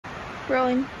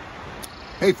Rolling.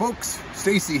 Hey folks,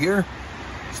 Stacy here.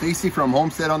 Stacy from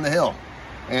Homestead on the Hill.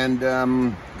 And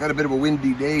got a bit of a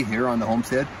windy day here on the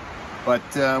Homestead. But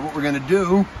what we're going to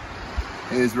do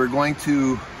is we're going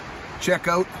to check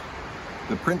out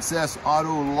the Princess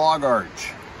Auto Log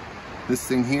Arch. This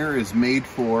thing here is made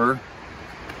for,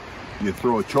 you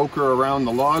throw a choker around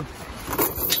the log.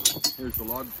 Here's the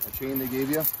log, a chain they gave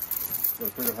you. Got to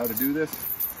figure out how to do this.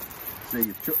 So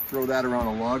you throw that around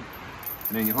a log,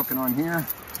 and then you hook it on here,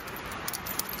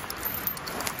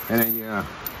 and then you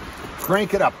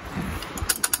crank it up.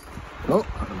 Oh,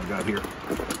 what do I got here?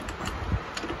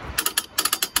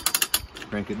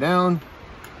 Crank it down,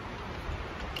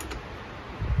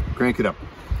 crank it up,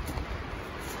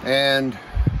 and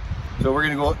so we're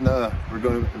going to go out in the we're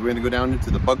going to go down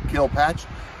into the bug kill patch,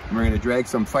 and we're going to drag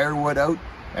some firewood out,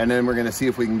 and then we're going to see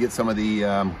if we can get some of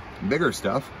the bigger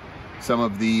stuff, some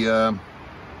of the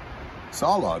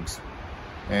saw logs,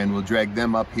 and we'll drag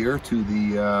them up here to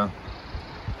the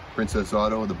Princess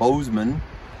Auto, the Bozeman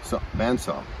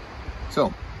bandsaw.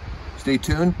 So stay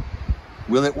tuned.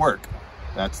 Will it work?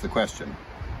 That's the question.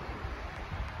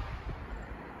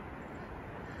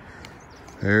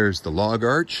 There's the log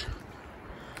arch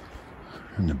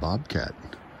and the bobcat,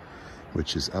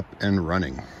 which is up and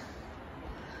running.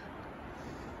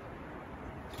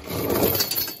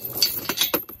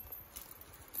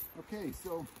 Okay,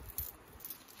 so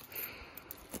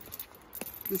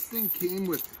this thing came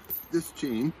with this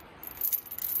chain,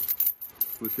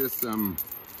 with this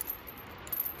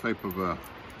type of a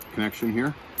connection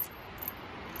here.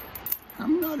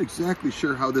 I'm not exactly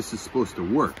sure how this is supposed to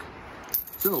work.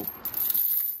 So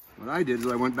what I did is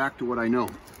I went back to what I know.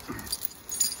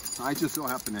 I just so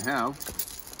happen to have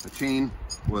a chain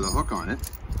with a hook on it.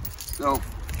 So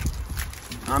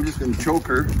I'm just going to choke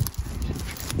her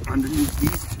underneath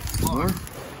these more.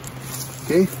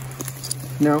 Okay.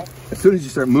 Now, as soon as you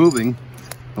start moving,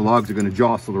 the logs are going to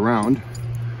jostle around.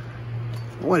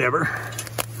 Whatever.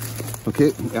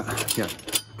 Okay. Yeah.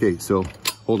 Okay. So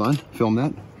hold on. Film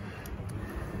that.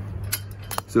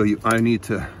 So I need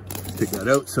to take that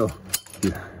out. So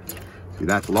yeah, see,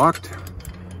 that's locked.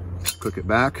 Click it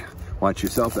back. Watch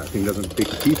yourself. That thing doesn't take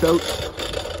the teeth out.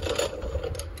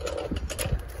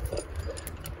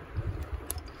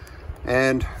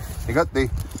 And I got the,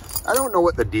 I don't know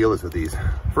what the deal is with these.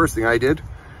 First thing I did,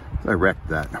 I wrecked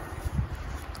that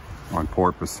on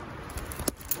purpose.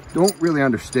 Don't really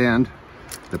understand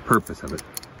the purpose of it.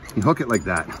 You hook it like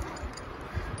that.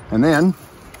 And then,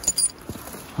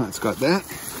 it's got that.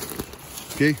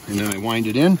 Okay, and then I wind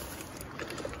it in.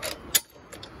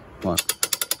 Look.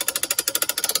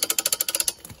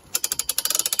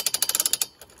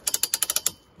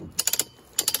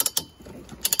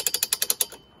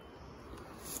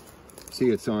 See,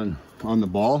 it's on the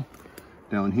ball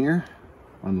down here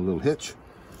on the little hitch.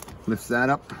 Lifts that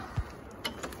up.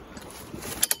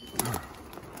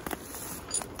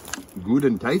 Good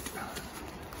and tight.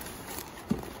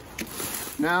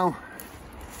 Now,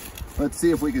 let's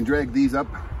see if we can drag these up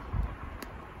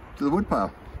to the wood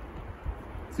pile.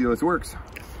 See how this works.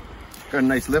 Got a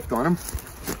nice lift on them.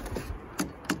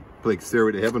 Like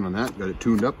Stairway to Heaven on that. Got it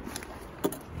tuned up.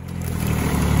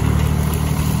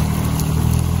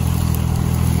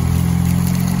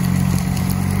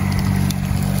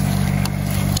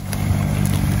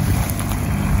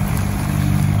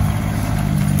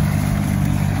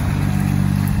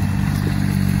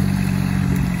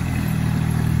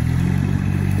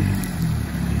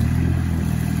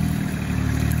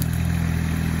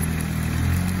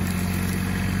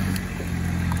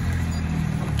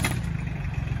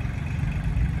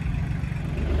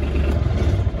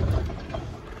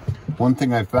 One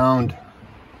thing I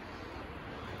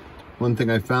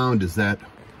found is that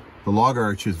the log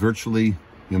arch is virtually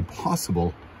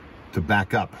impossible to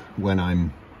back up when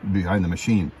I'm behind the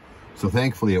machine. So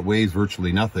thankfully it weighs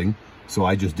virtually nothing. So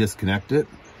I just disconnect it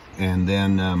and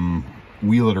then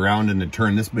wheel it around and then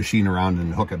turn this machine around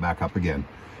and hook it back up again.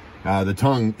 The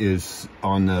tongue is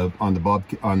on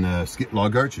the skit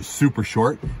log arch is super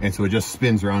short, and so it just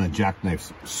spins around and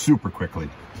jackknifes super quickly.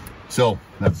 So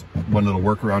that's one little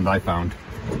workaround I found.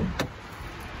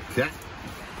 Okay.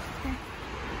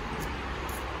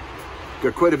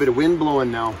 Got quite a bit of wind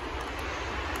blowing now.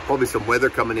 Probably some weather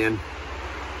coming in.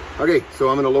 Okay, so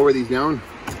I'm gonna lower these down.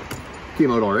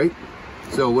 Came out all right.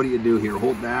 So what do you do here?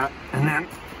 Hold that and then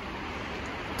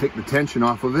take the tension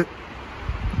off of it.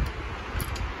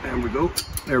 And we go.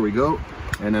 There we go.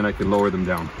 And then I can lower them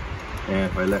down. And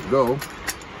if I let go,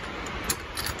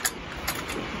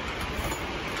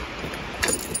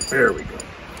 there we go.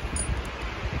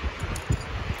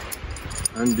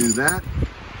 Undo that.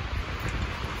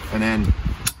 And then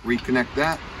reconnect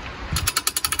that.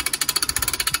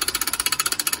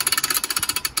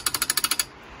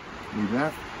 Leave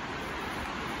that.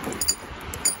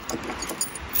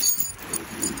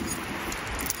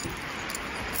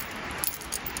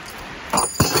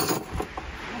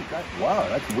 Wow,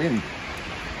 that's wind.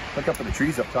 Look up at the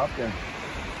trees up top there.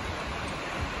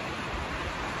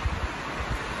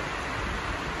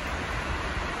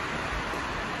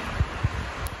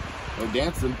 No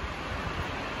dancing.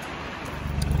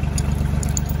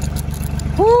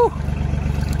 Woo!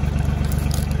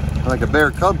 Like a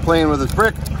bear cub playing with his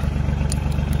brick.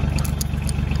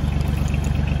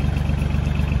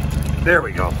 There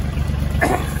we go.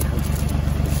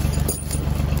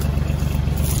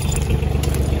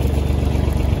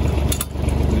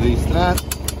 Release that.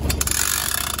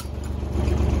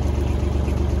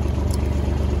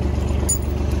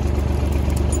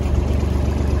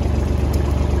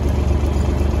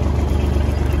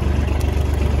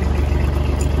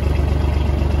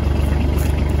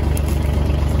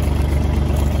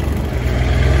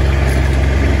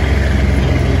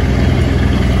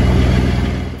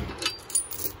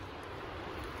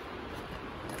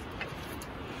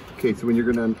 Okay, so when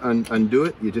you're going to undo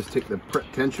it, you just take the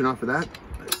tension off of that.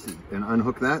 Let's see, and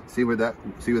unhook that. See what that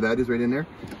is right in there,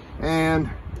 and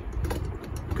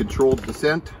controlled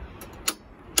descent.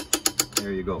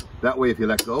 There you go. That way, if you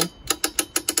let go,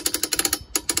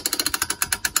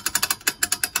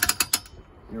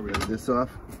 here we have this off.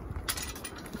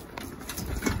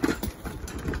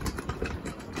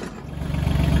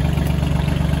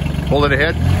 Pull it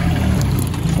ahead.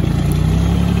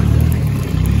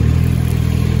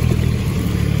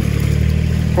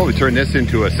 Probably turn this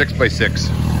into a 6x6.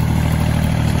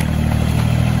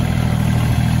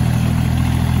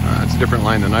 That's a different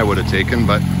line than I would have taken,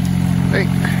 but hey.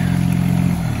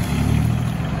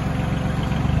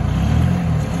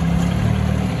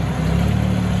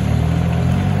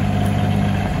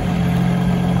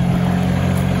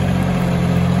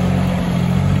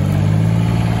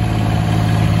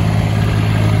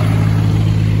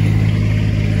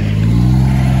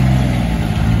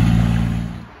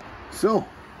 So,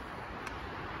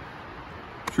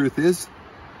 truth is,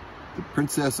 the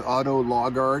Princess Auto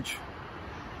log arch,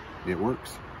 it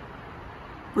works.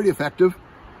 Pretty effective.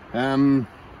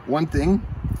 One thing,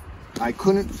 I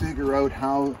couldn't figure out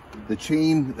how the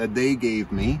chain that they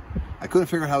gave me, I couldn't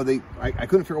figure out how I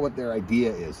couldn't figure out what their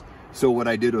idea is. So what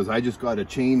I did was I just got a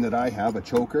chain that I have, a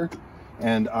choker,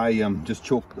 and I just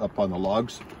choked up on the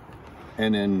logs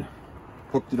and then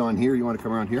hooked it on here. You want to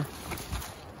come around here?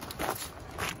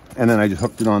 And then I just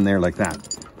hooked it on there like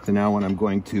that. So now when I'm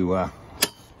going to,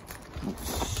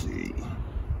 let's see.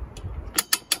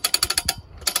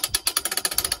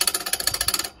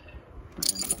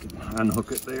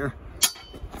 Unhook it there.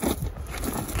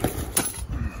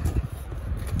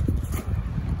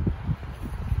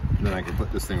 And then I can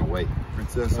put this thing away.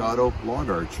 Princess Auto log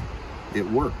arch. It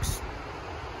works.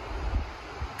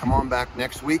 Come on back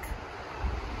next week.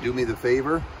 Do me the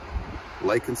favor.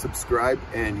 Like and subscribe,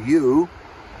 and you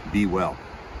be well.